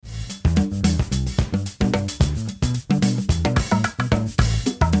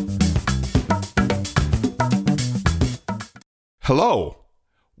Hello,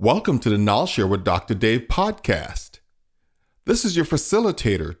 welcome to the Knowledge Share with Dr. Dave podcast. This is your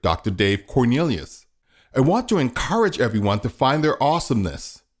facilitator, Dr. Dave Cornelius. I want to encourage everyone to find their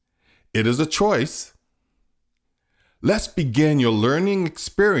awesomeness. It is a choice. Let's begin your learning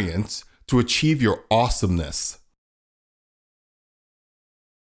experience to achieve your awesomeness.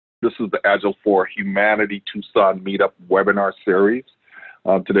 This is the Agile for Humanity Tucson Meetup webinar series.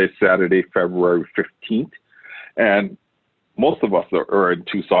 Today's Saturday, February 15th. And most of us are in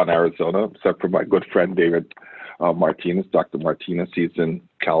Tucson, Arizona, except for my good friend, David Martinez, Dr. Martinez. He's in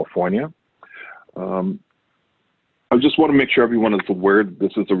California. I just want to make sure everyone is aware that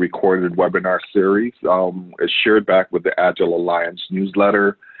this is a recorded webinar series. It's shared back with the Agile Alliance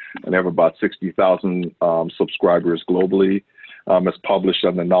newsletter, and they have about 60,000 subscribers globally. It's published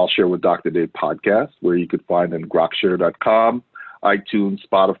on the Knowledge Share with Dr. Dave podcast, where you could find in grokshare.com, iTunes,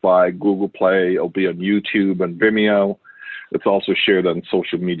 Spotify, Google Play. It'll be on YouTube and Vimeo. It's also shared on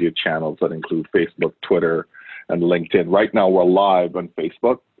social media channels that include Facebook, Twitter, and LinkedIn. Right now, we're live on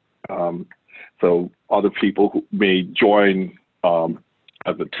Facebook. So other people who may join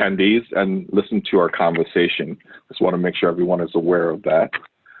as attendees and listen to our conversation. Just want to make sure everyone is aware of that.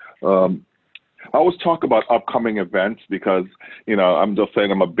 I always talk about upcoming events because, I'm just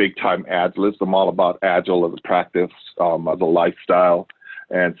saying I'm a big-time Agilist. I'm all about Agile as a practice, as a lifestyle.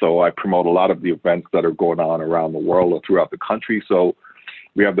 And so I promote a lot of the events that are going on around the world or throughout the country. So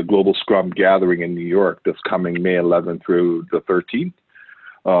we have the Global Scrum Gathering in New York this coming May 11th through the 13th.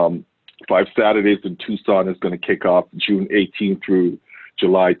 5 Saturdays in Tucson is going to kick off June 18th through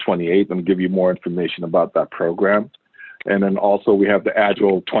July 28th, and give you more information about that program. And then also we have the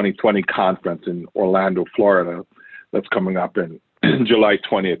Agile 2020 conference in Orlando, Florida, that's coming up in July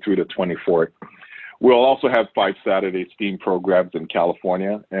 20th through the 24th. We'll also have 5 Saturday STEAM programs in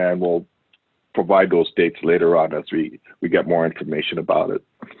California, and we'll provide those dates later on as we get more information about it.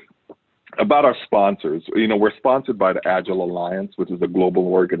 About our sponsors, we're sponsored by the Agile Alliance, which is a global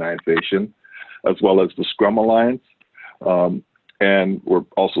organization, as well as the Scrum Alliance. And we're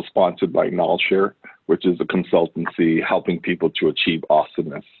also sponsored by Knowledge Share, which is a consultancy helping people to achieve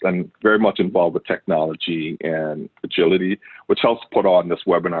awesomeness and very much involved with technology and agility, which helps put on this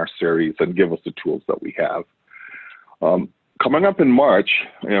webinar series and give us the tools that we have. Coming up in March,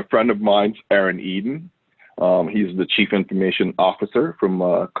 a friend of mine's, Aaron Eden. He's the Chief Information Officer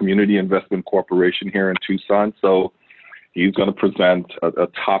from Community Investment Corporation here in Tucson. So he's going to present a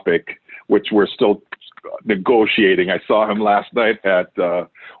topic which we're still negotiating. I saw him last night at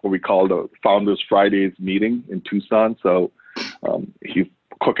what we call the Founders Fridays meeting in Tucson. So he's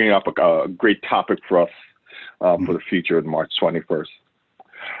cooking up a great topic for us for the future on March 21st.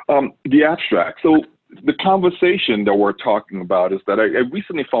 The abstract. So the conversation that we're talking about is that I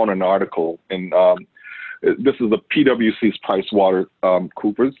recently found an article in this is the PwC's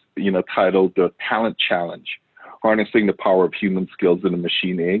PricewaterhouseCoopers, titled "The Talent Challenge: Harnessing the Power of Human Skills in the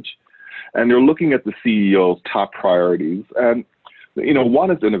Machine Age." And they're looking at the CEO's top priorities. And,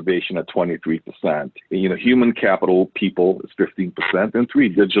 one is innovation at 23%. Human capital, people, is 15%. And 3,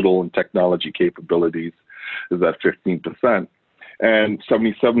 digital and technology capabilities is at 15%. And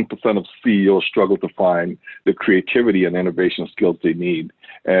 77% of CEOs struggle to find the creativity and innovation skills they need.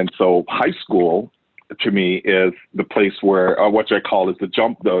 And so high school, to me, is the place where, what I call is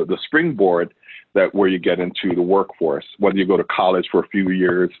the springboard where you get into the workforce. Whether you go to college for a few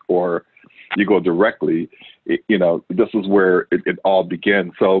years or you go directly, this is where it all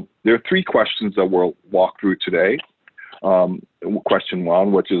begins. So there are 3 questions that we'll walk through today. Question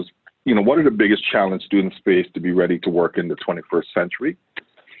 1, which is, what are the biggest challenges to the space to be ready to work in the 21st century?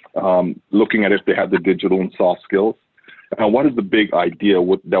 Looking at if they have the digital and soft skills. What is the big idea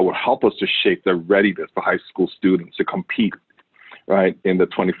that would help us to shape their readiness for high school students to compete, right, in the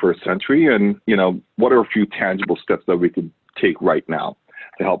 21st century? And, what are a few tangible steps that we could take right now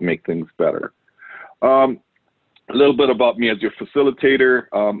to help make things better? A little bit about me as your facilitator.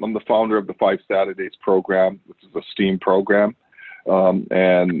 I'm the founder of the 5 Saturdays program, which is a STEAM program.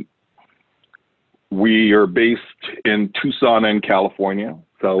 And we are based in Tucson and California.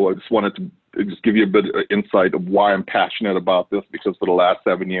 So I just wanted to give you a bit of insight of why I'm passionate about this, because for the last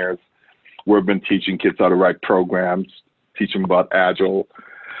 7 years, we've been teaching kids how to write programs, teach them about Agile,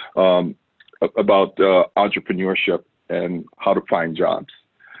 about entrepreneurship, and how to find jobs.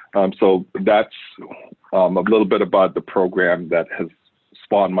 So that's a little bit about the program that has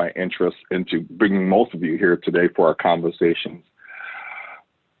spawned my interest into bringing most of you here today for our conversations.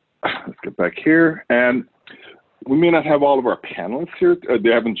 Let's get back here. And we may not have all of our panelists here. They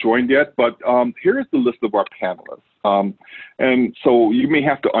haven't joined yet, but here is the list of our panelists. And so you may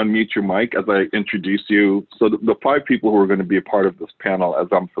have to unmute your mic as I introduce you. So the 5 people who are going to be a part of this panel as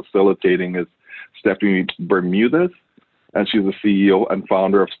I'm facilitating is Stephanie Bermudez, and she's the CEO and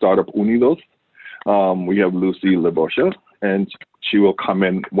founder of Startup Unidos. We have Lucy Lebosha, and she will come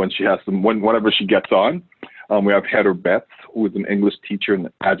in when she has some, whenever she gets on. We have Heather Betz, who is an English teacher and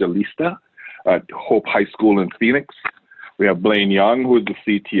agilista at Hope High School in Phoenix. We have Blaine Young, who is the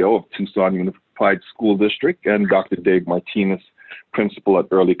CTO of Tucson Unified School District, and Dr. Dave Martinez, principal at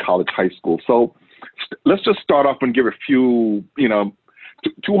Early College High School. So let's just start off and give a few,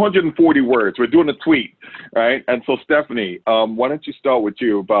 240 words. We're doing a tweet, right? And so Stephanie, why don't you start with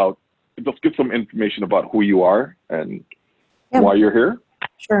you about, just give some information about who you are and why you're here.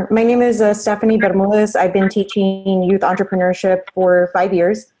 Sure. My name is Stephanie Bermudez. I've been teaching youth entrepreneurship for 5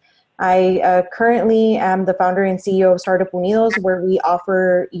 years. I currently am the founder and CEO of Startup Unidos, where we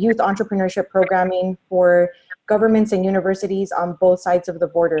offer youth entrepreneurship programming for governments and universities on both sides of the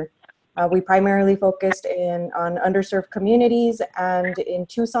border. We primarily focused on underserved communities, and in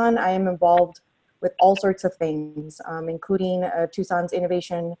Tucson, I am involved with all sorts of things, including Tucson's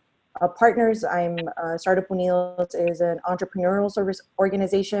innovation partners. Startup Unidos is an entrepreneurial service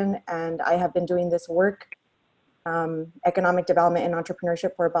organization, and I have been doing this work, economic development and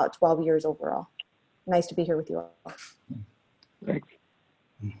entrepreneurship, for about 12 years overall. Nice to be here with you all. Thanks.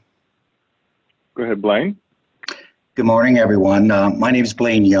 Go ahead, Blaine. Good morning, everyone. My name is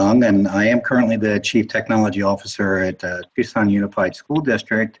Blaine Young, and I am currently the Chief Technology Officer at Tucson Unified School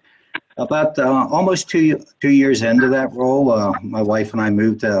District. About almost two years into that role, my wife and I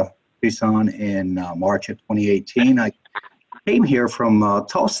moved to Tucson in March of 2018. I came here from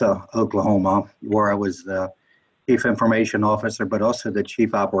Tulsa, Oklahoma, where I was the Chief Information Officer, but also the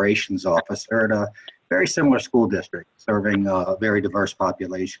Chief Operations Officer at a very similar school district, serving a very diverse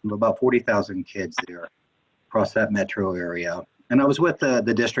population of about 40,000 kids there across that metro area. And I was with the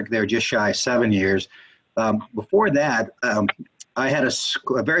district there just shy of 7 years. Before that, I had a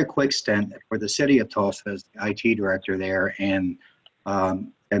very quick stint for the city of Tulsa as the IT director there, and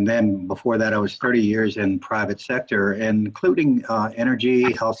then before that, I was 30 years in private sector, including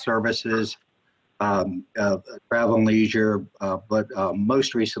energy, health services, travel and leisure, but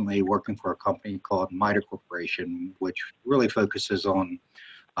most recently working for a company called MITRE Corporation, which really focuses on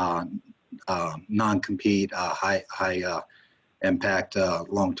non-compete, high impact,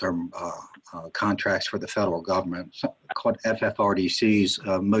 long-term contracts for the federal government, called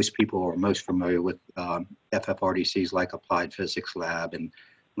FFRDCs. Most people are most familiar with FFRDCs like Applied Physics Lab and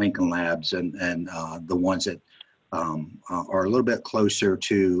Lincoln Labs, and the ones that are a little bit closer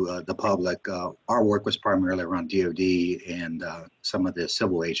to the public. Our work was primarily around DoD and some of the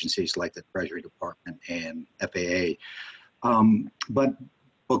civil agencies like the Treasury Department and FAA. But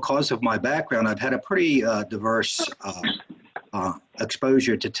because of my background, I've had a pretty diverse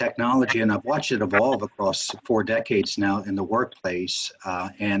exposure to technology, and I've watched it evolve across 4 decades now in the workplace,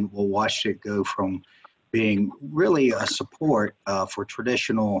 and we'll watch it go from being really a support for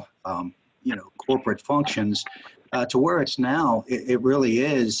traditional, corporate functions to where it's now, it really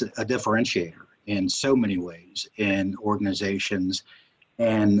is a differentiator in so many ways in organizations.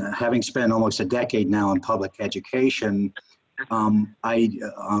 And having spent almost a decade now in public education, I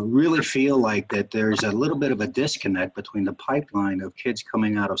really feel like that there's a little bit of a disconnect between the pipeline of kids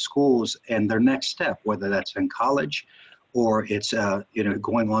coming out of schools and their next step, whether that's in college or it's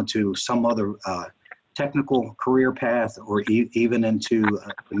going on to some other technical career path, or even into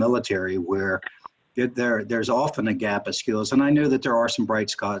the military, where there's often a gap of skills. And I know that there are some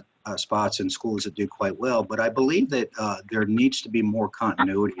bright spots in schools that do quite well, but I believe that there needs to be more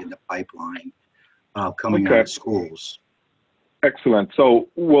continuity in the pipeline coming out of schools. Excellent. So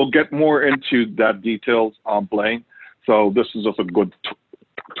we'll get more into that details on Blaine. So this is just a good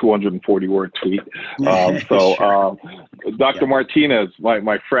 240-word tweet. Dr. Martinez,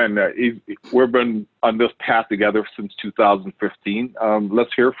 my friend, we've been on this path together since 2015.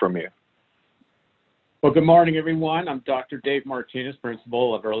 Let's hear from you. Well, good morning, everyone. I'm Dr. Dave Martinez,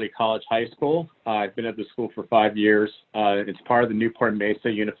 principal of Early College High School. I've been at the school for 5 years. It's part of the Newport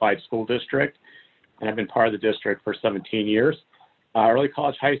Mesa Unified School District, and I've been part of the district for 17 years. Early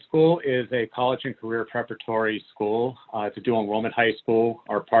College High School is a college and career preparatory school. It's a dual enrollment high school.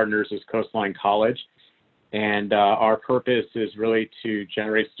 Our partners is Coastline College, and our purpose is really to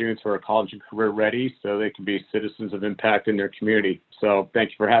generate students who are college and career ready so they can be citizens of impact in their community. So thank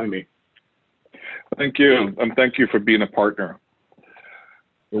you for having me. Thank you, and thank you for being a partner.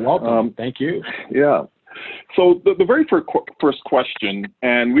 You're welcome. Thank you. Yeah. So the very first question,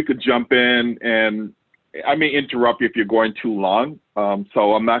 and we could jump in and I may interrupt you if you're going too long.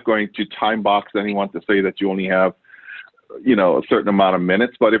 So I'm not going to time box anyone to say that you only have, a certain amount of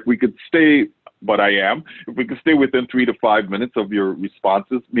minutes. But if we could stay, if we could stay within 3 to 5 minutes of your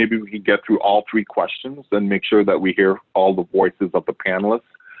responses, maybe we can get through all 3 questions and make sure that we hear all the voices of the panelists.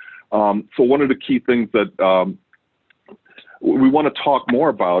 So one of the key things that we want to talk more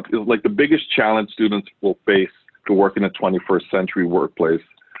about is like the biggest challenge students will face to work in a 21st century workplace.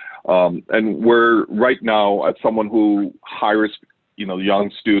 And we're right now, as someone who hires,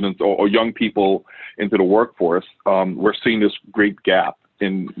 young students or young people into the workforce, we're seeing this great gap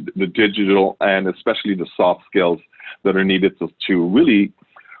in the digital and especially the soft skills that are needed to really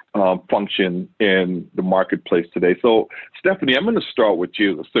function in the marketplace today. So, Stephanie, I'm going to start with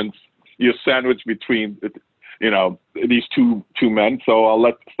you since you're sandwiched between, these two men. So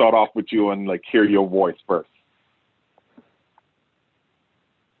I'll start off with you and hear your voice first.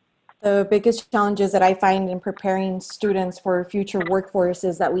 The biggest challenges that I find in preparing students for future workforce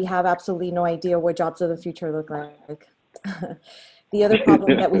is that we have absolutely no idea what jobs of the future look like. The other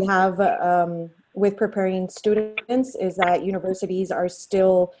problem that we have with preparing students is that universities are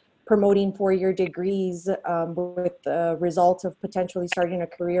still promoting 4-year degrees with the result of potentially starting a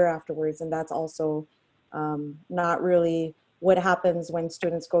career afterwards. And that's also not really what happens when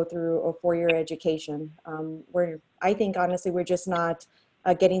students go through a 4-year education. I think, honestly, we're just not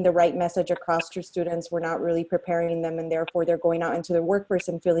getting the right message across to students. We're not really preparing them, and therefore they're going out into the workforce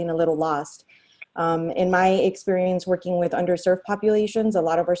and feeling a little lost. In my experience working with underserved populations, a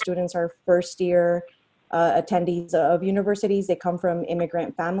lot of our students are first-year attendees of universities. They come from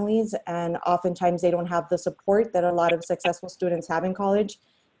immigrant families, and oftentimes they don't have the support that a lot of successful students have in college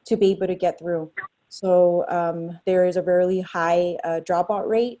to be able to get through. So there is a very high dropout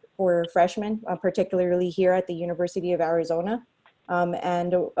rate for freshmen, particularly here at the University of Arizona.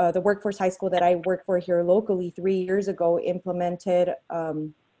 And the workforce high school that I work for here locally 3 years ago implemented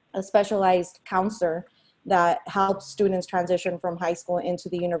a specialized counselor that helps students transition from high school into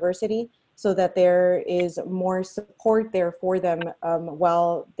the university so that there is more support there for them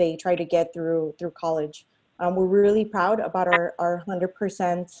while they try to get through college. We're really proud about our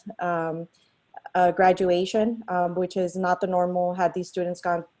 100% graduation, which is not the normal had these students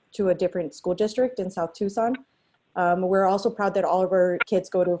gone to a different school district in South Tucson. We're also proud that all of our kids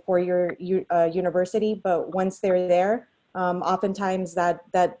go to a 4-year university, but once they're there, oftentimes that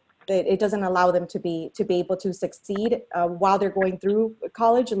it doesn't allow them to be able to succeed while they're going through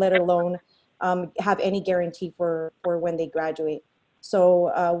college, let alone have any guarantee for when they graduate.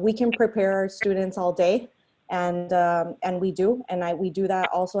 So we can prepare our students all day, and we do, and we do that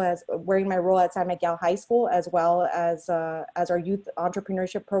also as wearing my role at San Miguel High School, as well as our youth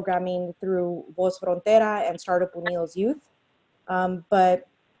entrepreneurship programming through VozFrontera and Startup Unidos Youth. But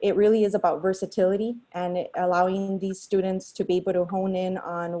it really is about versatility and allowing these students to be able to hone in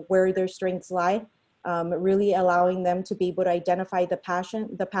on where their strengths lie, really allowing them to be able to identify the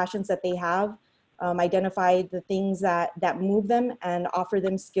passions that they have, identify the things that move them and offer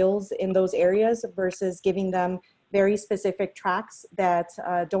them skills in those areas versus giving them very specific tracks that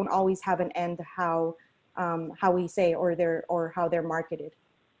don't always have an end how we say or how they're marketed.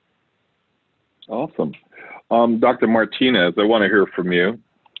 Awesome. Dr. Martinez, I want to hear from you.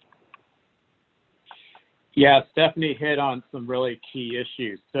 Yeah, Stephanie hit on some really key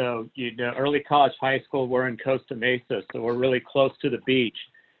issues. So, early college, high school, we're in Costa Mesa, so we're really close to the beach.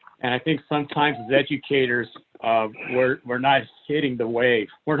 And I think sometimes as educators, we're not hitting the wave.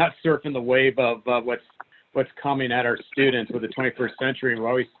 We're not surfing the wave of what's coming at our students with the 21st century. We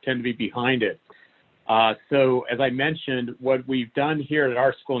always tend to be behind it. So as I mentioned, what we've done here at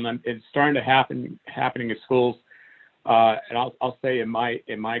our school, and it's starting to happening in schools, and I'll say in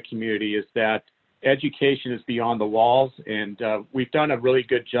my community, is that education is beyond the walls, and we've done a really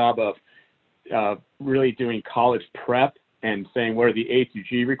good job of really doing college prep and saying what are the A through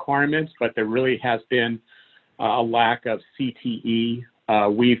G requirements, but there really has been a lack of CTE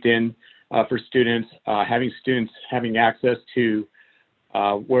weaved in for students, having access to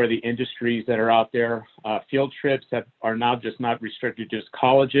where the industries that are out there. Field trips that are not restricted to just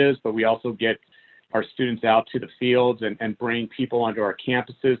colleges, but we also get our students out to the fields and bring people onto our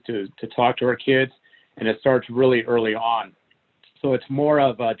campuses to talk to our kids, and it starts really early on. So it's more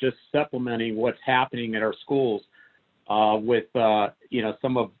of just supplementing what's happening at our schools with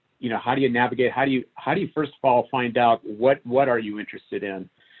some of how do you navigate, how do you first of all find out what are you interested in,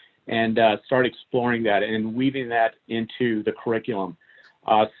 and start exploring that and weaving that into the curriculum.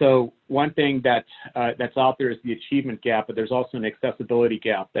 So one thing that's out there is the achievement gap, but there's also an accessibility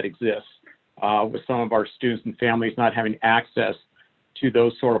gap that exists with some of our students and families not having access to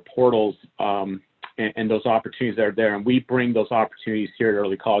those sort of portals and those opportunities that are there. And we bring those opportunities here at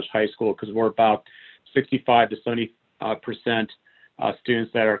early college high school because we're about 65 to 70%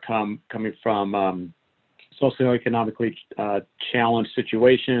 students that are coming from socioeconomically challenged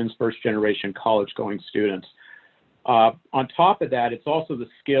situations, first-generation college-going students. On top of that, it's also the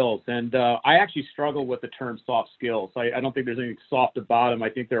skills. And I actually struggle with the term soft skills. I don't think there's anything soft about them. I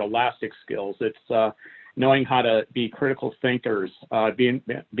think they're elastic skills. It's knowing how to be critical thinkers,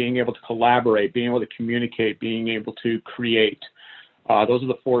 being able to collaborate, being able to communicate, being able to create. Those are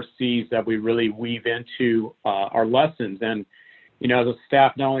the 4 C's that we really weave into our lessons. And, you know, as a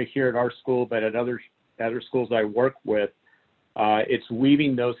staff, not only here at our school, but at other schools I work with, it's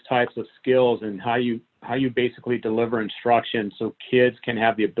weaving those types of skills and how you basically deliver instruction so kids can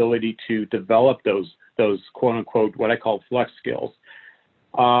have the ability to develop those quote unquote, what I call flex skills.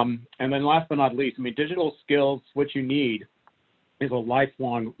 And then last but not least, I mean, digital skills, what you need is a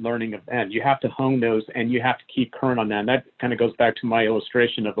lifelong learning event. You have to hone those and you have to keep current on that. And that kind of goes back to my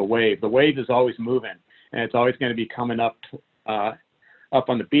illustration of the wave. The wave is always moving and it's always going to be coming up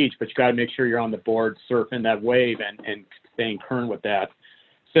on the beach, but you got to make sure you're on the board surfing that wave and staying current with that.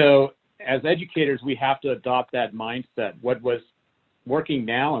 So as educators, we have to adopt that mindset. What was working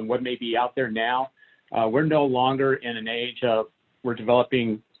now and what may be out there now, we're no longer in an age of we're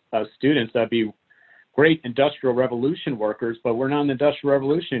developing students that be great industrial revolution workers, but we're not in the industrial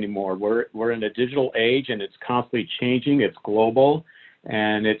revolution anymore. We're in a digital age and it's constantly changing. It's global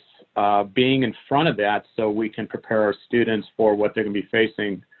and it's being in front of that so we can prepare our students for what they're going to be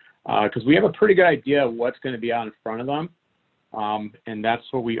facing because we have a pretty good idea of what's going to be out in front of them. And that's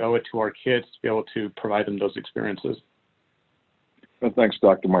what we owe it to our kids to be able to provide them those experiences. Well, thanks,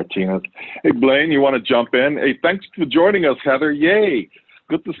 Dr. Martinez. Hey, Blaine, you want to jump in? Hey, thanks for joining us, Heather. Yay.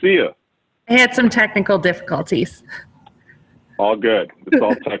 Good to see you. I had some technical difficulties. All good. It's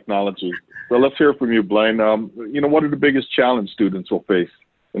all technology. So let's hear from you, Blaine. You know, what are the biggest challenges students will face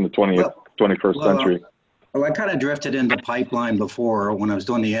in the 21st century? Well, I kind of drifted into pipeline before when I was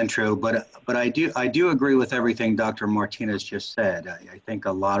doing the intro, but I do agree with everything Dr. Martinez just said. I think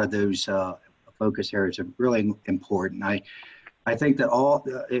a lot of those focus areas are really important. I think that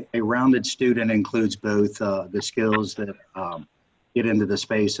a rounded student includes both the skills that get into the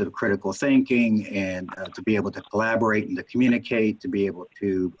space of critical thinking and to be able to collaborate and to communicate, to be able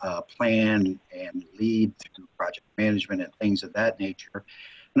to plan and lead through project management and things of that nature.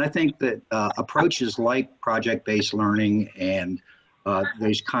 And I think that approaches like project-based learning and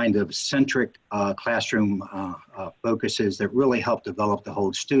those kind of centric classroom focuses that really help develop the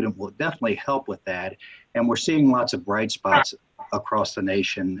whole student will definitely help with that. And we're seeing lots of bright spots across the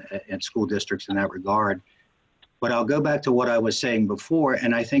nation and school districts in that regard. But I'll go back to what I was saying before,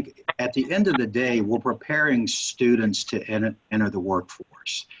 and I think at the end of the day, we're preparing students to enter the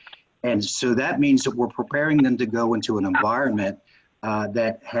workforce. And so that means that we're preparing them to go into an environment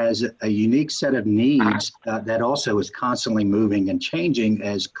that has a unique set of needs that also is constantly moving and changing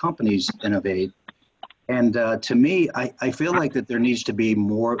as companies innovate. And to me, I feel like that there needs to be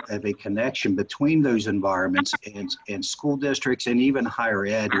more of a connection between those environments and school districts and even higher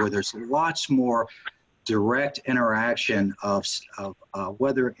ed, where there's lots more direct interaction of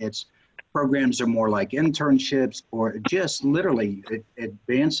whether it's programs are more like internships or just literally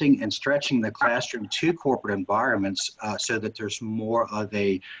advancing and stretching the classroom to corporate environments so that there's more of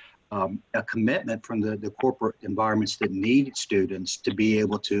a commitment from the corporate environments that need students to be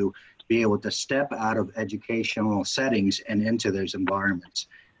able to step out of educational settings and into those environments.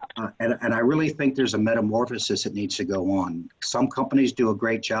 And I really think there's a metamorphosis that needs to go on. Some companies do a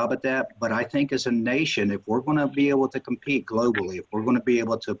great job at that, but I think as a nation, if we're going to be able to compete globally, if we're going to be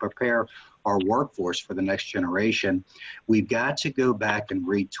able to prepare our workforce for the next generation, we've got to go back and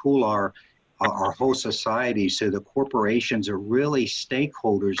retool our whole society so the corporations are really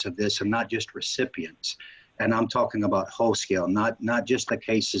stakeholders of this and not just recipients. And I'm talking about whole scale, not just the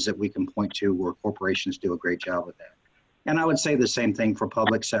cases that we can point to where corporations do a great job with that. And I would say the same thing for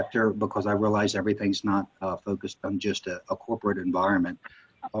public sector, because I realize everything's not focused on just a corporate environment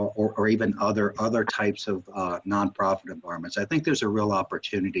or even other types of nonprofit environments. I think there's a real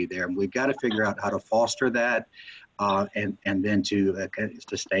opportunity there, and we've got to figure out how to foster that and then to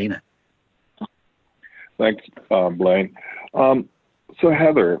sustain it. Thanks, Blaine. So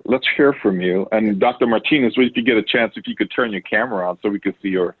Heather, let's hear from you. And Dr. Martinez, if you get a chance, if you could turn your camera on so we could see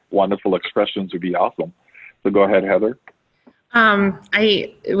your wonderful expressions, would be awesome. So go ahead, Heather.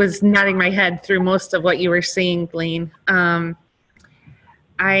 I was nodding my head through most of what you were saying, Blaine. I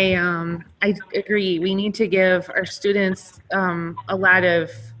agree. We need to give our students a lot of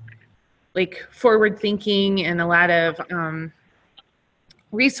forward thinking and a lot of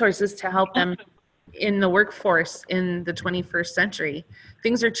resources to help them in the workforce in the 21st century.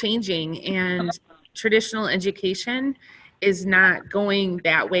 Things are changing, and traditional education is not going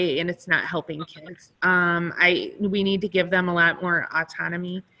that way, and it's not helping kids. We need to give them a lot more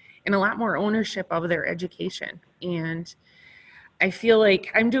autonomy and a lot more ownership of their education. And I feel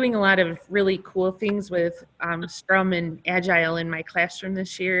like I'm doing a lot of really cool things with Scrum and Agile in my classroom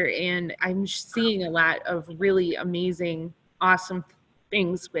this year, and I'm seeing a lot of really amazing, awesome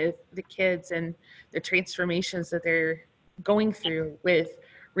things with the kids and the transformations that they're going through with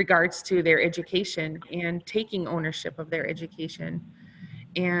regards to their education and taking ownership of their education.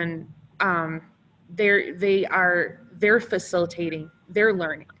 And they're facilitating, they're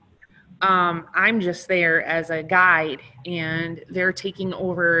learning. I'm just there as a guide, and they're taking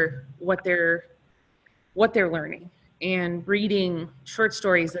over what they're learning and reading short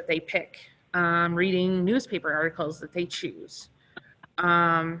stories that they pick, reading newspaper articles that they choose.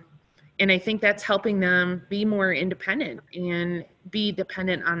 And I think that's helping them be more independent and be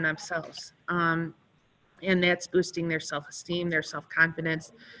dependent on themselves. And that's boosting their self-esteem, their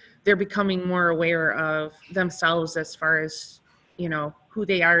self-confidence. They're becoming more aware of themselves as far as, you know, who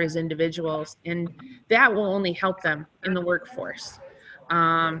they are as individuals. And that will only help them in the workforce.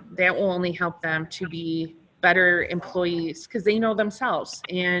 That will only help them to be better employees because they know themselves,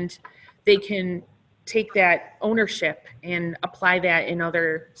 and they can take that ownership and apply that in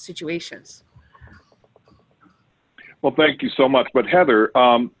other situations. Well, thank you so much. But Heather,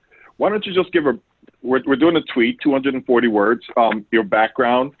 why don't you just give we're doing a tweet, 240 words, your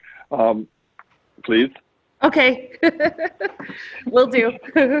background, please. Okay, will do.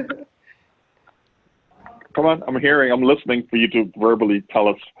 Come on, I'm listening for you to verbally tell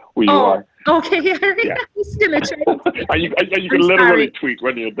us who you are. Okay, all right. Yeah. I was gonna try. You can literally tweet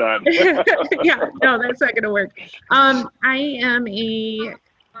when you're done. Yeah, no, that's not gonna work. I am a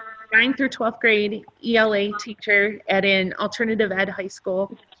 9th through 12th grade ELA teacher at an alternative ed high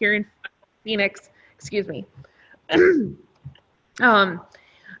school here in Phoenix. Excuse me.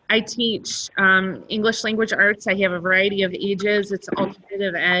 I teach English language arts. I have a variety of ages. It's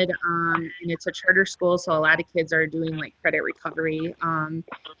alternative ed, and it's a charter school, so a lot of kids are doing like credit recovery.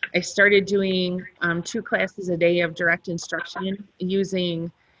 I started doing 2 classes a day of direct instruction using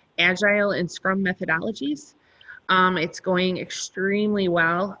Agile and Scrum methodologies. It's going extremely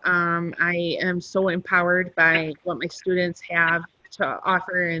well. I am so empowered by what my students have to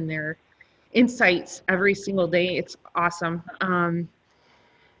offer and their insights every single day. It's awesome.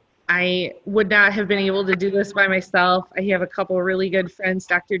 I would not have been able to do this by myself. I have a couple of really good friends,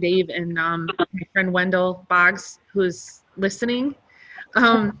 Dr. Dave and my friend Wendell Boggs, who's listening.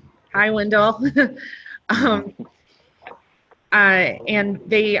 Hi, Wendell. And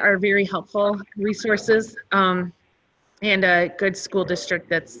they are very helpful resources, and a good school district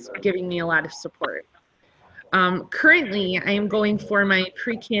that's giving me a lot of support. Currently, I am going for my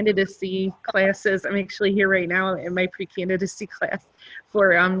pre-candidacy classes. I'm actually here right now in my pre-candidacy class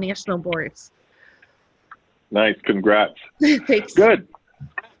for national boards. Nice, congrats. Thanks. Good.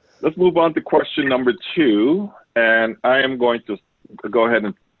 Let's move on to question number 2, and I am going to go ahead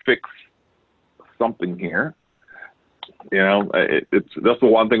and fix something here. You know, that's the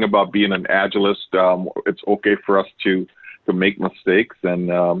one thing about being an agilist. It's okay for us to make mistakes,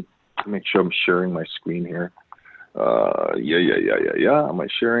 and make sure I'm sharing my screen here. Yeah. Am I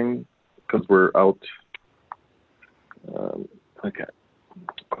sharing? Because we're out. Okay,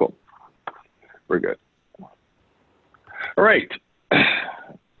 cool. We're good. All right.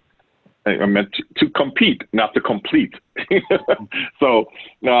 I meant to compete, not to complete. So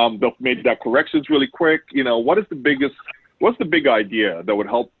they'll make that corrections really quick. You know, what's the big idea that would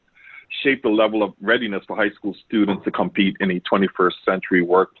help shape the level of readiness for high school students to compete in a 21st century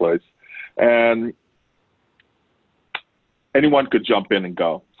workplace? And anyone could jump in and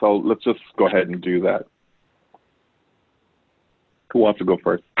go. So let's just go ahead and do that. Who wants to go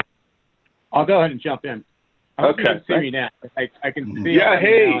first? I'll go ahead and jump in. I hope you can see me now. I can see. Yeah,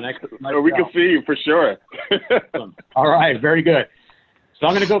 hey, we can see you for sure. All right, very good. So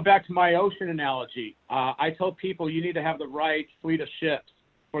I'm going to go back to my ocean analogy. I told people you need to have the right fleet of ships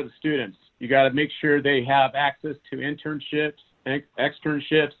for the students. You got to make sure they have access to internships,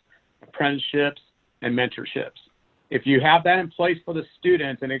 externships, apprenticeships, and mentorships. If you have that in place for the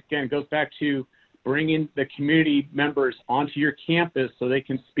students, and again, it goes back to bringing the community members onto your campus so they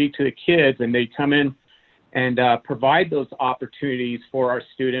can speak to the kids and they come in and provide those opportunities for our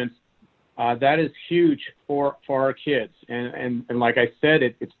students, that is huge for our kids. And like I said,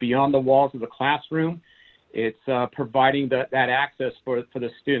 it's beyond the walls of the classroom. It's providing that access for the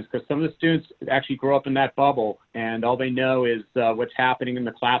students, because some of the students actually grow up in that bubble and all they know is what's happening in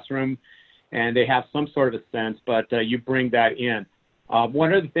the classroom and they have some sort of a sense, but you bring that in.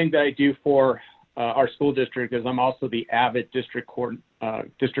 One of the things that I do for our school district is I'm also the AVID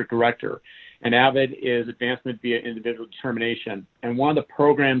district director. And AVID is Advancement via Individual Determination. And one of the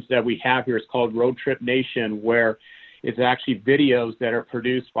programs that we have here is called Road Trip Nation, where it's actually videos that are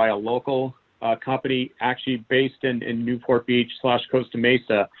produced by a local company actually based in Newport Beach / Costa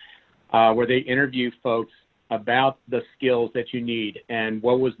Mesa, where they interview folks about the skills that you need and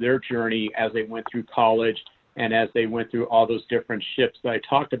what was their journey as they went through college and as they went through all those different shifts that I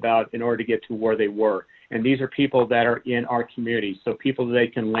talked about in order to get to where they were. And these are people that are in our community, so people that they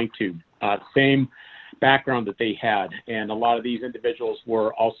can link to, same background that they had. And a lot of these individuals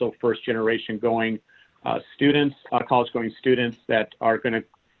were also first generation going students, college going students that are going to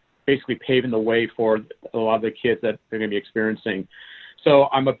basically paving the way for a lot of the kids that they're going to be experiencing. So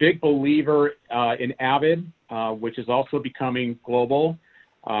I'm a big believer in AVID, which is also becoming global.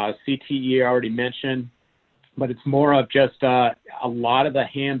 CTE I already mentioned, but it's more of just a lot of the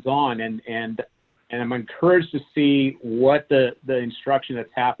hands-on, and I'm encouraged to see what the instruction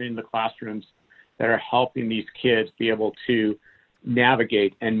that's happening in the classrooms that are helping these kids be able to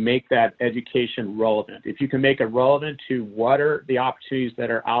navigate and make that education relevant. If you can make it relevant to what are the opportunities that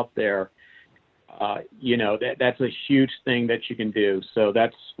are out there, you know, that's a huge thing that you can do. So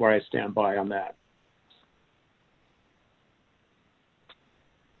that's where I stand by on that.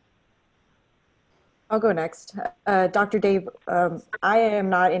 I'll go next. Dr. Dave, I am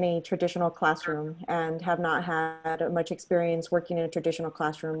not in a traditional classroom and have not had much experience working in a traditional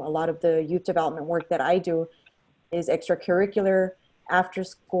classroom. A lot of the youth development work that I do is extracurricular, after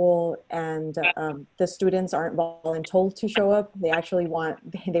school, and the students aren't voluntold to show up. They actually want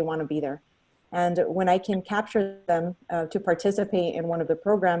to be there. And when I can capture them to participate in one of the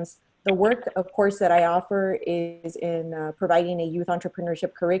programs, the work, of course, that I offer is in providing a youth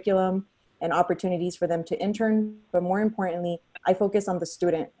entrepreneurship curriculum and opportunities for them to intern. But more importantly, I focus on the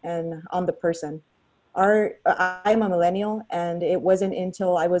student and on the person. I'm a millennial, and it wasn't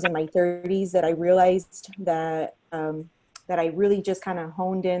until I was in my 30s that I realized that that I really just kind of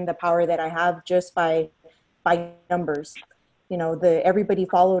honed in the power that I have just by numbers. You know, everybody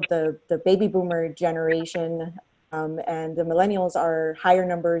followed the baby boomer generation, and the millennials are higher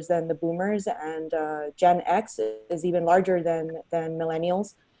numbers than the boomers, and Gen X is even larger than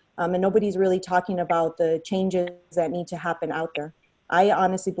millennials. And nobody's really talking about the changes that need to happen out there. I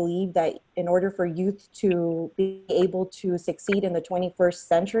honestly believe that in order for youth to be able to succeed in the 21st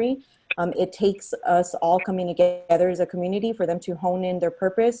century, it takes us all coming together as a community for them to hone in their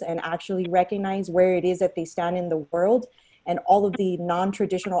purpose and actually recognize where it is that they stand in the world and all of the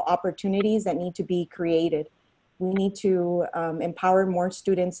non-traditional opportunities that need to be created. We need to empower more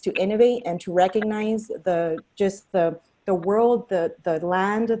students to innovate and to recognize the world, the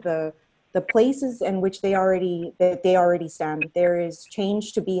land, the places in which they already stand. There is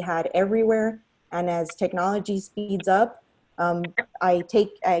change to be had everywhere, and as technology speeds up, I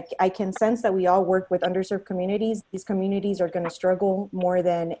can sense that we all work with underserved communities. These communities are going to struggle more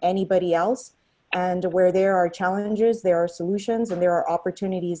than anybody else, and where there are challenges, there are solutions, and there are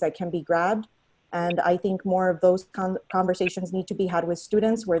opportunities that can be grabbed. And I think more of those conversations need to be had with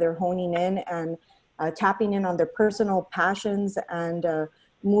students, where they're honing in and tapping in on their personal passions and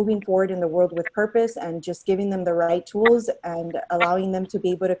moving forward in the world with purpose, and just giving them the right tools and allowing them to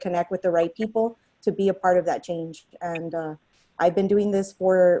be able to connect with the right people to be a part of that change. And I've been doing this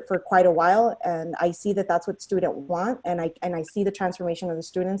for quite a while, and I see that that's what students want. And I see the transformation of the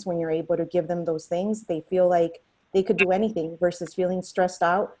students when you're able to give them those things. They feel like they could do anything versus feeling stressed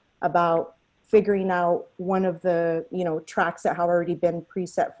out about figuring out one of the tracks that have already been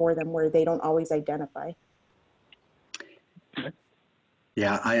preset for them, where they don't always identify.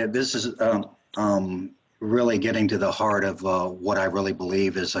 Yeah, this is really getting to the heart of what I really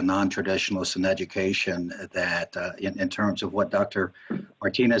believe is a non-traditionalist in education, that in terms of what Dr.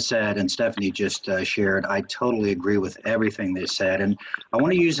 Martinez said and Stephanie just shared, I totally agree with everything they said. And I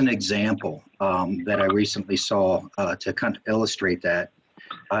want to use an example that I recently saw to kind of illustrate that.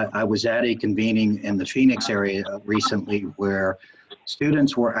 I was at a convening in the Phoenix area recently where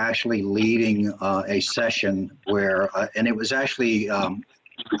students were actually leading a session where, and it was actually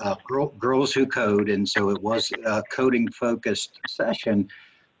girls who code, and so it was a coding focused session.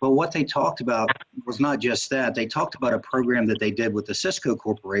 But what they talked about was not just that. They talked about a program that they did with the Cisco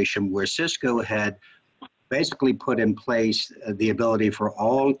Corporation, where Cisco had basically put in place the ability for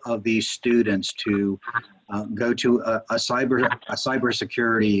all of these students to go to a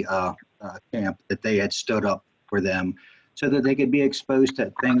cybersecurity camp that they had stood up for them, so that they could be exposed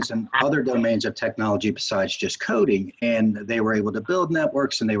to things in other domains of technology besides just coding. And they were able to build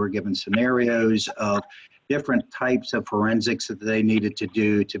networks, and they were given scenarios of different types of forensics that they needed to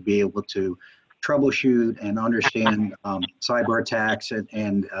do to be able to troubleshoot and understand cyber attacks,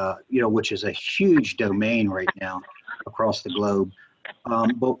 and which is a huge domain right now across the globe.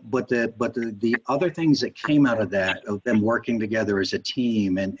 But the other things that came out of that, of them working together as a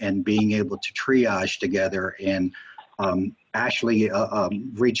team, and being able to triage together, and actually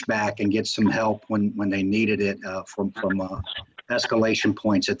reach back and get some help when they needed it from escalation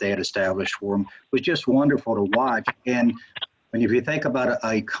points that they had established for them, was just wonderful to watch. And if you think about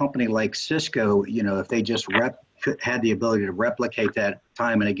a company like Cisco, if they just had the ability to replicate that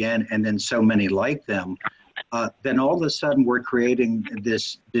time and again, and then so many like them, then all of a sudden we're creating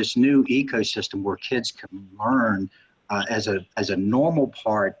this new ecosystem where kids can learn as a normal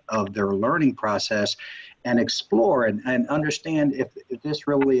part of their learning process, and explore and understand if this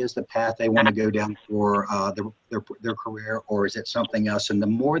really is the path they want to go down for their career, or is it something else. And the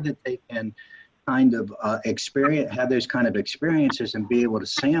more that they can kind of have those kind of experiences and be able to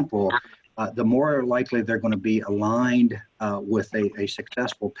sample, the more likely they're going to be aligned with a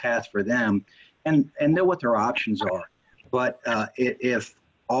successful path for them, and know what their options are. But if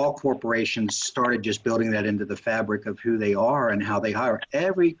all corporations started just building that into the fabric of who they are and how they hire,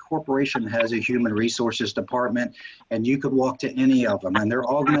 every corporation has a human resources department, and you could walk to any of them, and they're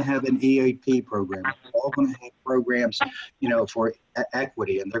all going to have an EAP program. They're all going to have programs, for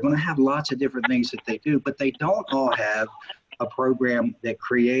equity, and they're going to have lots of different things that they do, but they don't all have a program that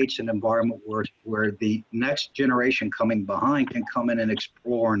creates an environment where the next generation coming behind can come in and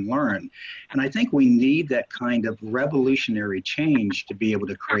explore and learn. And I think we need that kind of revolutionary change to be able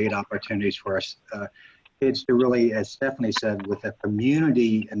to create opportunities for us kids to really, as Stephanie said, with a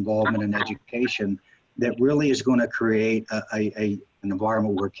community involvement in education that really is going to create an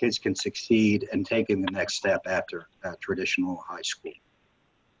environment where kids can succeed and taking the next step after traditional high school.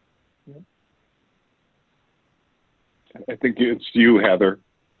 I think it's you, Heather.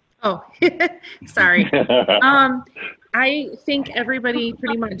 Oh, sorry. I think everybody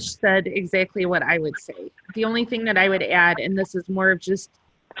pretty much said exactly what I would say. The only thing that I would add, and this is more of just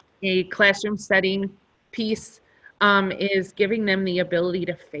a classroom setting piece, is giving them the ability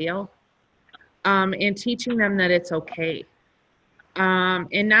to fail, and teaching them that it's okay.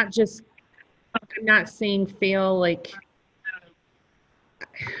 And not just, I'm not saying fail like,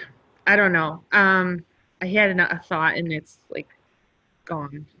 I don't know. I had a thought and it's like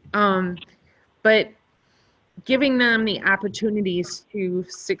gone. But giving them the opportunities to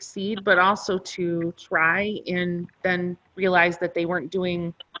succeed, but also to try and then realize that they weren't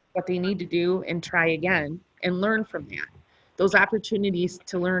doing what they need to do and try again and learn from that. Those opportunities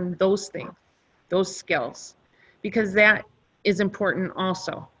to learn those things, those skills, because that is important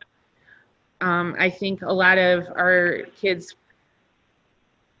also. I think a lot of our kids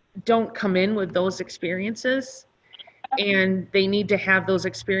don't come in with those experiences, and they need to have those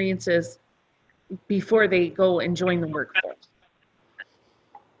experiences before they go and join the workforce.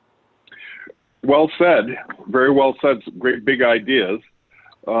 Well said. Very well said. Some great big ideas.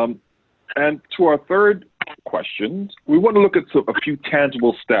 And to our third question, we want to look at a few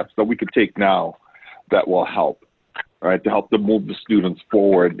tangible steps that we could take now that will help, right, to help them move the students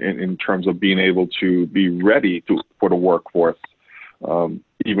forward in terms of being able to be ready for the workforce.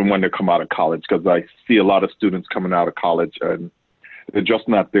 Even when they come out of college, because I see a lot of students coming out of college and they're just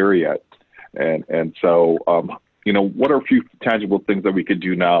not there yet. And so, what are a few tangible things that we could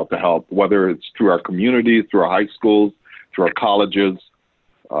do now to help, whether it's through our communities, through our high schools, through our colleges?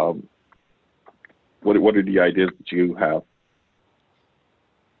 What are the ideas that you have?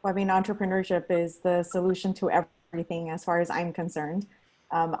 Well, I mean, entrepreneurship is the solution to everything as far as I'm concerned.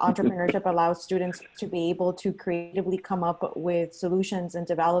 Entrepreneurship allows students to be able to creatively come up with solutions and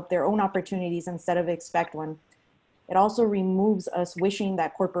develop their own opportunities instead of expect one. It also removes us wishing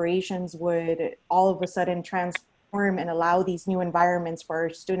that corporations would all of a sudden transform and allow these new environments for our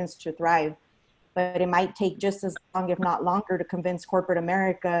students to thrive. But it might take just as long, if not longer, to convince corporate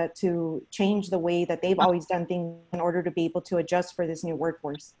America to change the way that they've always done things in order to be able to adjust for this new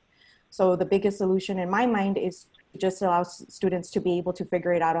workforce. So the biggest solution in my mind is just allow students to be able to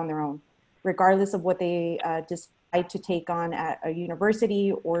figure it out on their own, regardless of what they decide to take on at a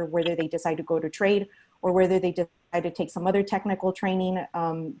university, or whether they decide to go to trade, or whether they decide to take some other technical training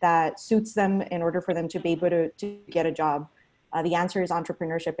that suits them in order for them to be able to get a job. The answer is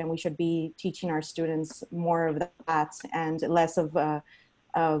entrepreneurship, and we should be teaching our students more of that and less of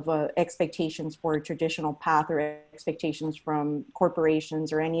expectations for a traditional path or expectations from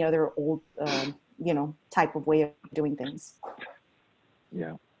corporations or any other old type of way of doing things.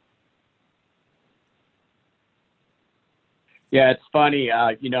 Yeah. Yeah, it's funny.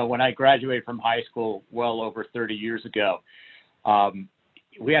 When I graduated from high school well over 30 years ago,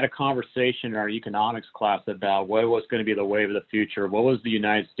 we had a conversation in our economics class about what was going to be the wave of the future. What was the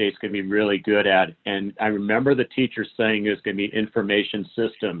United States going to be really good at? And I remember the teacher saying it was going to be information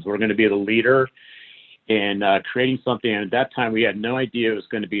systems. We're going to be the leader in creating something. And at that time, we had no idea it was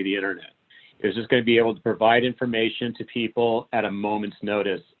going to be the internet. It was just going to be able to provide information to people at a moment's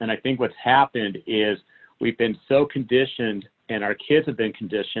notice. And I think what's happened is we've been so conditioned, and our kids have been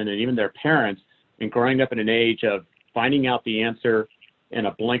conditioned, and even their parents, in growing up in an age of finding out the answer in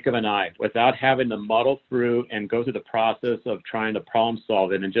a blink of an eye without having to muddle through and go through the process of trying to problem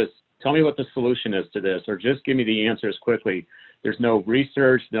solve it and just tell me what the solution is to this, or just give me the answers quickly. There's no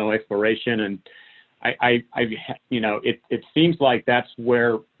research, no exploration. And it seems like that's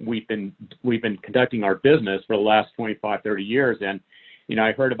where we've been conducting our business for the last 25, 30 years. And,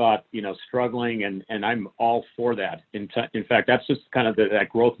 I heard about, struggling, and I'm all for that. In fact, that's just kind of that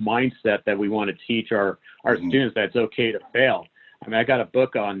growth mindset that we want to teach our students, that it's okay to fail. I mean, I got a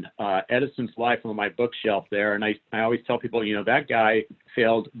book on Edison's life on my bookshelf there, and I always tell people, that guy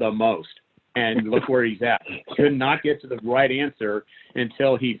failed the most, and look where he's at. Could not get to the right answer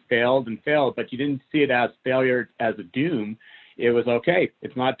until he failed and failed, but you didn't see it as failure, as a doom. It was, okay,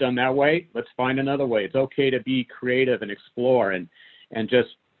 it's not done that way. Let's find another way. It's okay to be creative and explore and just,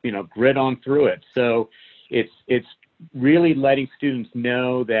 grit on through it. So it's really letting students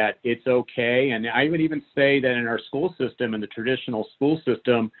know that it's okay. And I would even say that in our school system, in the traditional school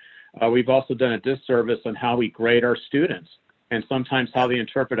system, we've also done a disservice on how we grade our students. And sometimes how they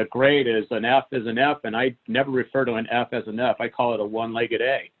interpret a grade is an F is an F, and I never refer to an F as an F. I call it a one-legged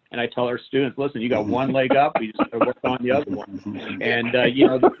A. And I tell our students, listen, you got one leg up, we just got to work on the other one. And,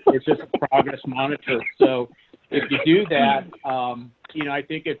 it's just a progress monitor. So if you do that, I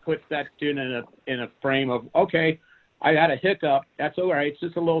think it puts that student in a frame of, okay, I had a hiccup. That's all right. It's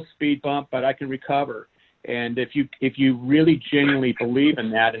just a little speed bump, but I can recover. And if you really genuinely believe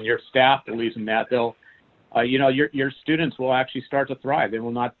in that, and your staff believes in that, they'll, your students will actually start to thrive. They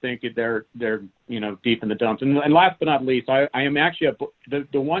will not think they're deep in the dumps. And last but not least, I am actually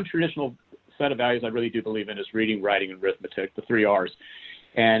the one traditional set of values I really do believe in is reading, writing, and arithmetic, the 3 R's.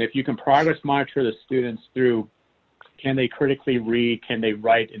 And if you can progress monitor the students through, can they critically read? Can they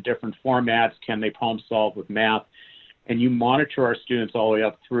write in different formats? Can they problem solve with math? And you monitor our students all the way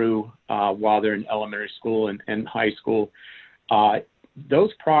up through while they're in elementary school and high school.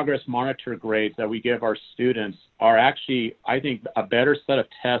 Those progress monitor grades that we give our students are actually, I think, a better set of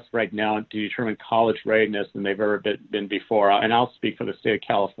tests right now to determine college readiness than they've ever been before. And I'll speak for the state of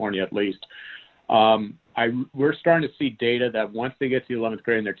California at least. We're starting to see data that once they get to the 11th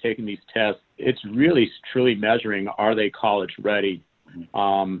grade and they're taking these tests, it's really truly measuring, are they college ready?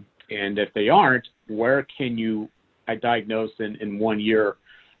 And if they aren't, where can you diagnose in 1 year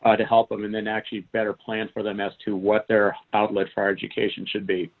to help them, and then actually better plan for them as to what their outlet for our education should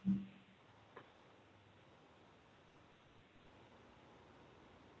be.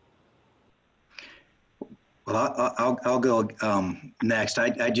 Well, I'll go next.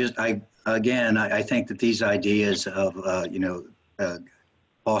 I think that these ideas of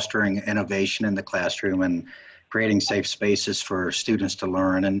fostering innovation in the classroom and creating safe spaces for students to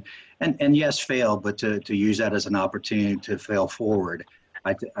learn and yes, fail, but to use that as an opportunity to fail forward,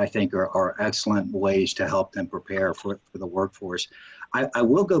 I think are excellent ways to help them prepare for the workforce. I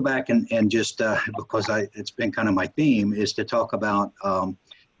will go back and just, because it's been kind of my theme, is to talk about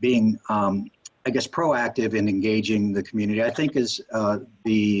being, proactive in engaging the community. I think as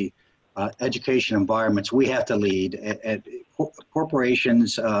the education environments, we have to lead. At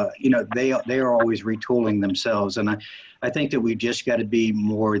corporations, they are always retooling themselves. And I think that we've just got to be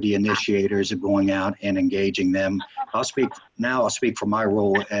more the initiators of going out and engaging them. I'll speak for my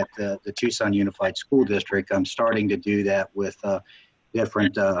role at the Tucson Unified School District. I'm starting to do that with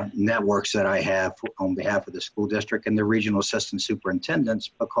different networks that I have on behalf of the school district and the regional assistant superintendents,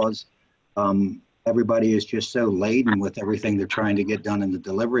 because everybody is just so laden with everything they're trying to get done in the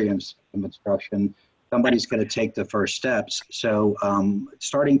delivery of instruction. Somebody's going to take the first steps. So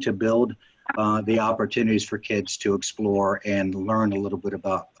starting to build the opportunities for kids to explore and learn a little bit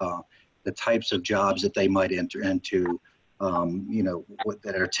about the types of jobs that they might enter into,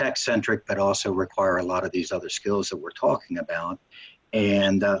 that are tech-centric, but also require a lot of these other skills that we're talking about.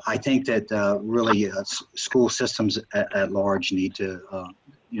 And I think that really school systems at large need to,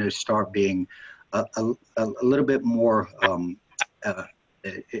 start being a little bit more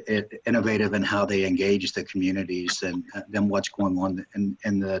innovative in how they engage the communities and then what's going on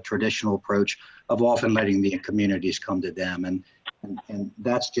in the traditional approach of often letting the communities come to them. And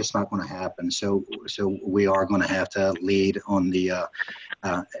that's just not going to happen. So we are going to have to lead on the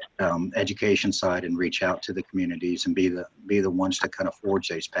education side and reach out to the communities and be the ones to kind of forge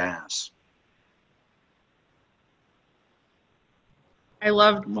those paths. I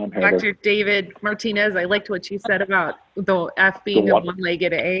loved Dr. David Martinez. I liked what you said about the F being a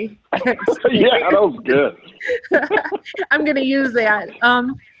one-legged A. Yeah, that was good. I'm going to use that.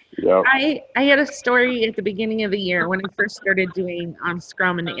 Yep. I had a story at the beginning of the year when I first started doing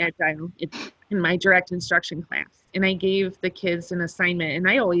Scrum and Agile in my direct instruction class. And I gave the kids an assignment. And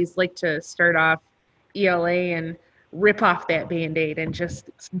I always like to start off ELA and rip off that Band-Aid and just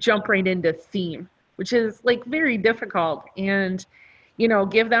jump right into theme, which is like very difficult. And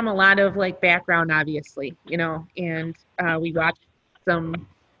give them a lot of like background, obviously, and we watched some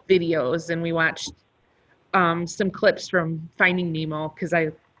videos and we watched some clips from Finding Nemo because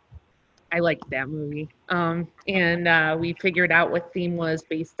I liked that movie. And we figured out what theme was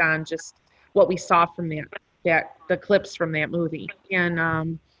based on just what we saw from the clips from that movie.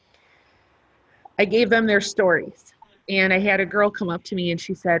 And I gave them their stories. And I had a girl come up to me and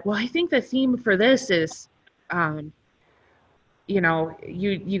she said, well, I think the theme for this is,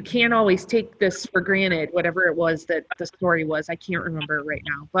 you can't always take this for granted, whatever it was that the story was. I can't remember right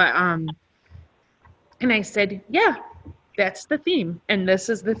now. But, and I said, yeah, that's the theme. And this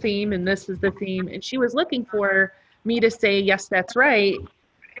is the theme. And this is the theme. And she was looking for me to say, yes, that's right.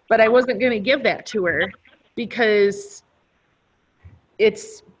 But I wasn't going to give that to her because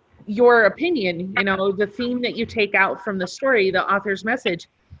it's your opinion, the theme that you take out from the story, the author's message.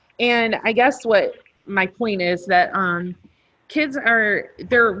 And I guess what my point is that, kids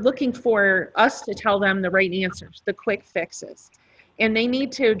they're looking for us to tell them the right answers, the quick fixes. And they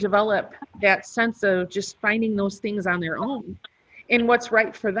need to develop that sense of just finding those things on their own. And what's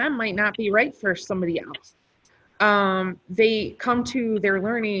right for them might not be right for somebody else. They come to their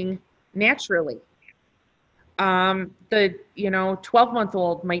learning naturally. The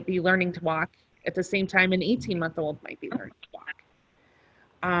 12-month-old might be learning to walk at the same time an 18-month-old might be learning to walk.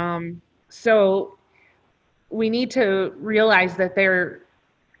 So we need to realize that they're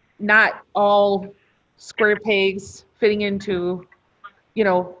not all square pegs fitting into,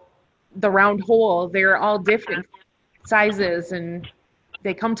 the round hole. They're all different sizes and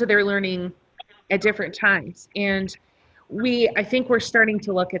they come to their learning at different times. And I think we're starting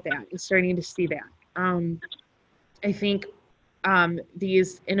to look at that and starting to see that. I think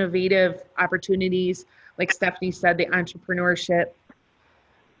these innovative opportunities, like Stephanie said, the entrepreneurship,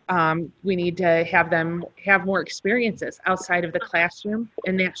 we need to have them have more experiences outside of the classroom,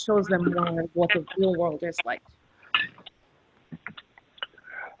 and that shows them more what the real world is like.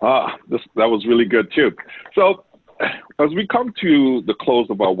 That was really good too. So as we come to the close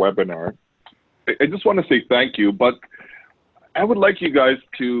of our webinar, I just want to say thank you, but I would like you guys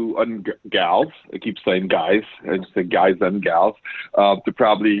to, and gals, I keep saying guys, I just say guys and gals, to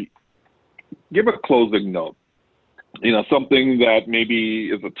probably give a closing note. Something that maybe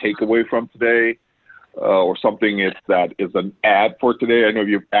is a takeaway from today, or something that is an add for today. I know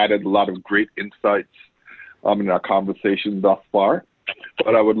you've added a lot of great insights in our conversation thus far,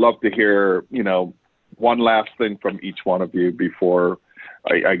 but I would love to hear, one last thing from each one of you before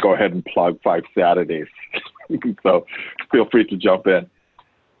I go ahead and plug 5 Saturdays. So feel free to jump in.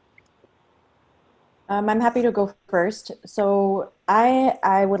 I'm happy to go first. So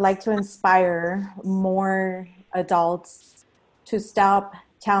I would like to inspire more adults to stop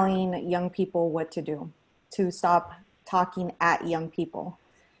telling young people what to do, to stop talking at young people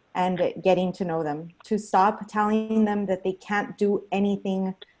and getting to know them, to stop telling them that they can't do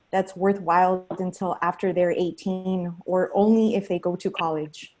anything that's worthwhile until after they're 18 or only if they go to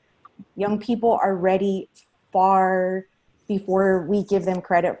college. Young people are ready far before we give them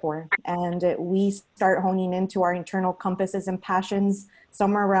credit for. And we start honing into our internal compasses and passions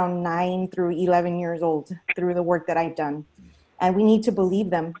somewhere around 9 through 11 years old through the work that I've done. And we need to believe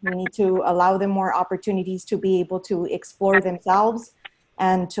them. We need to allow them more opportunities to be able to explore themselves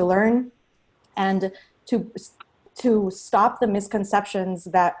and to learn and to stop the misconceptions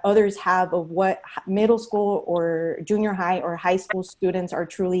that others have of what middle school or junior high or high school students are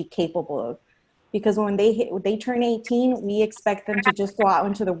truly capable of. Because when they turn 18, we expect them to just go out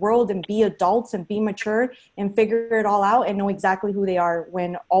into the world and be adults and be mature and figure it all out and know exactly who they are,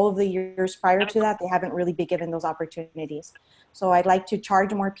 when all of the years prior to that, they haven't really been given those opportunities. So I'd like to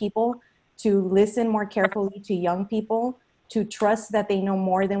charge more people to listen more carefully to young people, to trust that they know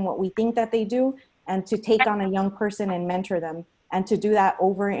more than what we think that they do, and to take on a young person and mentor them and to do that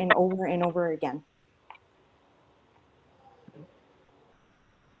over and over and over again.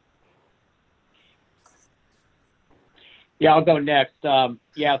 Yeah, I'll go next.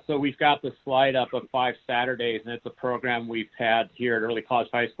 Yeah, so we've got the slide up of 5 Saturdays, and it's a program we've had here at Early College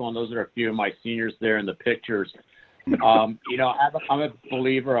High School, and those are a few of my seniors there in the pictures. You know, I'm a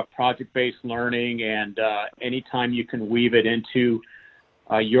believer of project-based learning, and anytime you can weave it into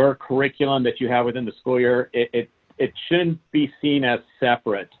your curriculum that you have within the school year, it shouldn't be seen as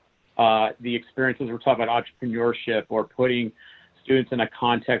separate. The experiences we're talking about entrepreneurship or putting students in a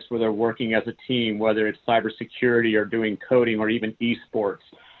context where they're working as a team, whether it's cybersecurity or doing coding or even esports.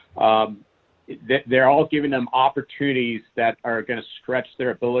 They're all giving them opportunities that are going to stretch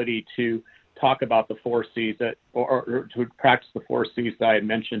their ability to talk about the 4 C's that, or to practice the 4 C's that I had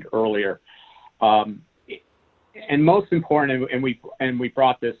mentioned earlier. And most important, and we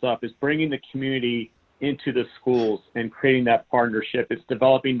brought this up, is bringing the community into the schools and creating that partnership. It's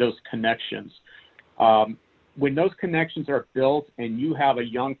developing those connections. When those connections are built and you have a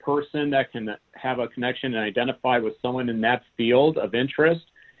young person that can have a connection and identify with someone in that field of interest,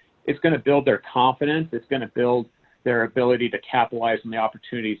 it's going to build their confidence. It's going to build their ability to capitalize on the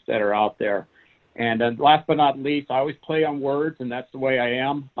opportunities that are out there. And then last but not least, I always play on words, and that's the way I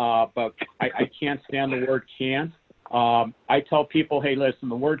am, but I can't stand the word can't. I tell people, hey, listen,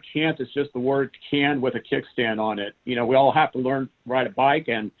 the word can't is just the word can with a kickstand on it. You know, we all have to learn to ride a bike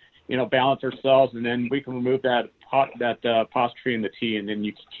and, you know, balance ourselves, and then we can remove that apostrophe in the T, and then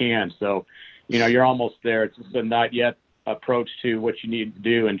you can. So, you know, you're almost there. It's just a not yet approach to what you need to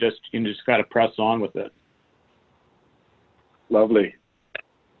do, and you just got to press on with it. Lovely.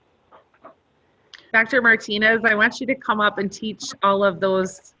 Dr. Martinez, I want you to come up and teach all of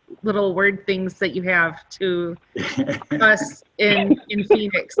those little word things that you have to us in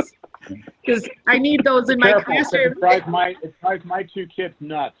Phoenix, because I need those in my classroom. It drives my 2 kids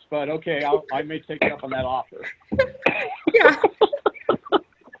nuts, but okay, I may take you up on that offer. Yeah,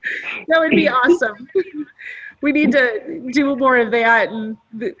 that would be awesome. We need to do more of that, and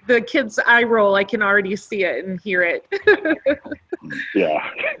the kids' eye roll, I can already see it and hear it. Yeah.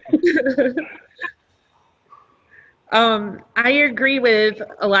 I agree with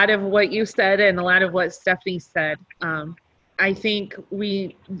a lot of what you said and a lot of what Stephanie said. I think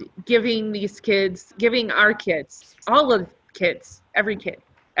giving our kids, all of kids,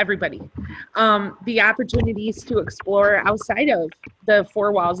 everybody, the opportunities to explore outside of the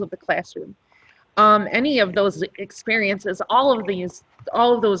 4 walls of the classroom. Any of those experiences, all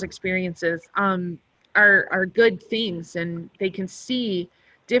of those experiences are good things, and they can see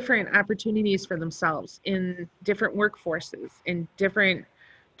different opportunities for themselves in different workforces, in different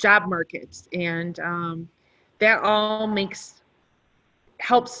job markets, and that all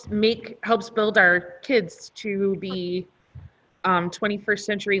helps build our kids to be 21st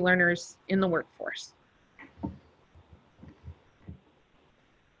century learners in the workforce.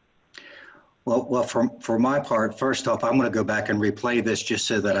 Well, for my part, first off, I'm going to go back and replay this just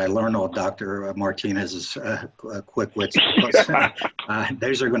so that I learn all Dr. Martinez's quick wits.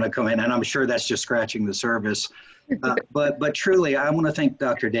 Those are going to come in, and I'm sure that's just scratching the surface. But truly, I want to thank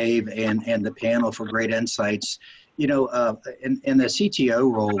Dr. Dave and the panel for great insights. You know, in the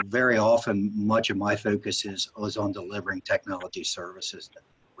CTO role, very often, much of my focus is on delivering technology services that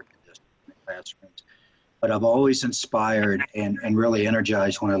work in the classrooms. But I'm always inspired and really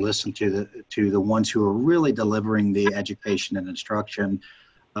energized when I listen to the ones who are really delivering the education and instruction,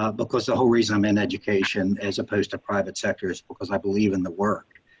 because the whole reason I'm in education as opposed to private sector is because I believe in the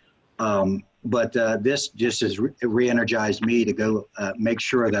work. But this just has re-energized me to go make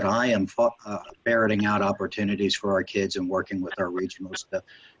sure that I am ferreting out opportunities for our kids and working with our regionals to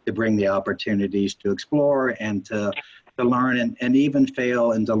bring the opportunities to explore and to learn and even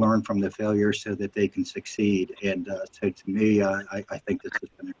fail, and to learn from the failures so that they can succeed. And so to me, I think this has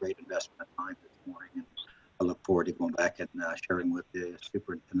been a great investment of time this morning, and I look forward to going back and sharing with the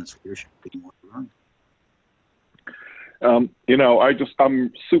superintendent's leadership team what we learned. You know,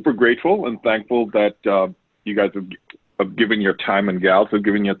 I'm super grateful and thankful that you guys have given your time, and gals have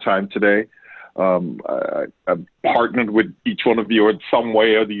given your time today. I've partnered with each one of you in some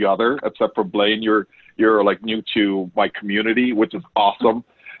way or the other, except for Blaine. You're like new to my community, which is awesome,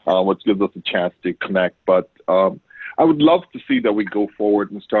 which gives us a chance to connect. But I would love to see that we go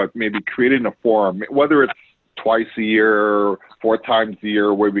forward and start maybe creating a forum, whether it's twice a year, 4 times a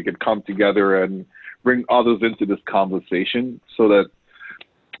year, where we could come together and bring others into this conversation, so that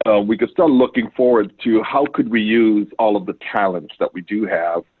we could start looking forward to how could we use all of the talents that we do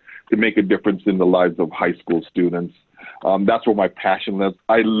have to make a difference in the lives of high school students. That's where my passion lives.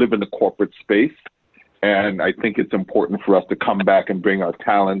 I live in the corporate space, And I think it's important for us to come back and bring our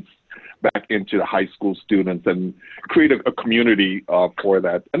talents back into the high school students and create a community for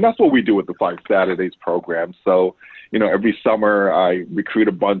that. And that's what we do with the 5 Saturdays program. So, every summer I recruit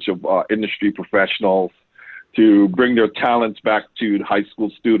a bunch of industry professionals to bring their talents back to the high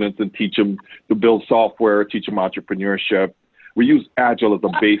school students and teach them to build software, teach them entrepreneurship. We use Agile as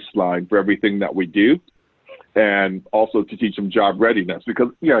a baseline for everything that we do, and also to teach them job readiness, because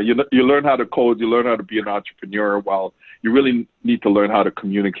you learn how to code, you learn how to be an entrepreneur, while you really need to learn how to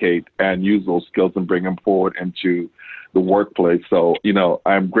communicate and use those skills and bring them forward into the workplace. So,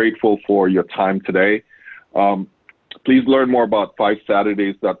 I'm grateful for your time today. Please learn more about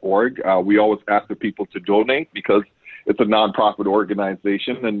 5saturdays.org. We always ask the people to donate because it's a nonprofit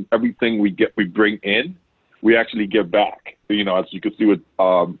organization, and everything we bring in, we actually give back. As you can see with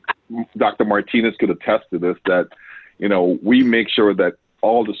Dr. Martinez could attest to this, that, we make sure that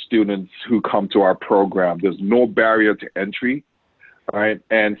all the students who come to our program, there's no barrier to entry, right?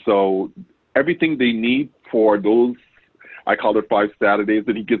 And so everything they need for those, I call it 5 Saturdays,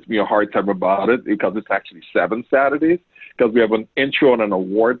 and he gives me a hard time about it because it's actually 7 Saturdays, because we have an intro and an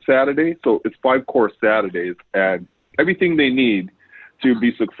award Saturday. So it's 5 core Saturdays, and everything they need to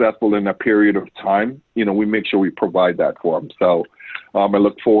be successful in a period of time, we make sure we provide that for them. So I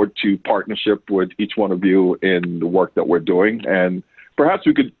look forward to partnership with each one of you in the work that we're doing. And perhaps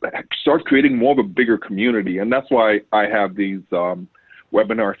we could start creating more of a bigger community. And that's why I have these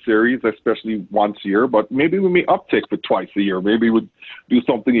webinar series, especially once a year, but maybe we may uptick for twice a year. Maybe we'll do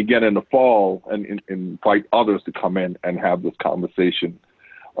something again in the fall and invite others to come in and have this conversation.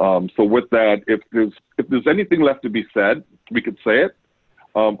 So with that, if there's anything left to be said, we could say it.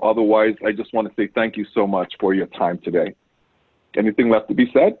 Otherwise, I just want to say thank you so much for your time today. Anything left to be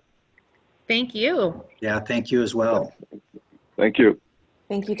said? Thank you. Yeah, thank you as well. Thank you.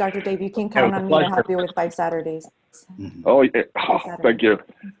 Thank you, Dr. Dave. You can count on me to help you with 5 Saturdays. Oh, yeah. Thank you.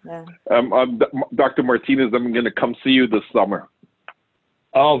 Yeah. Dr. Martinez, I'm going to come see you this summer.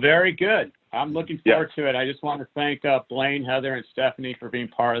 Oh, very good. I'm looking forward to it. I just want to thank Blaine, Heather, and Stephanie for being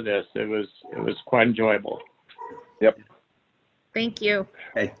part of this. It was quite enjoyable. Yep. Thank you.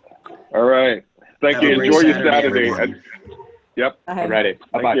 Hey. All right. Thank Have you. a great Enjoy your Saturday, Saturday. everyone. Yep. Bye. Alrighty.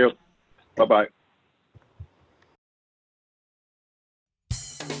 Bye-bye. Thank you. Bye-bye.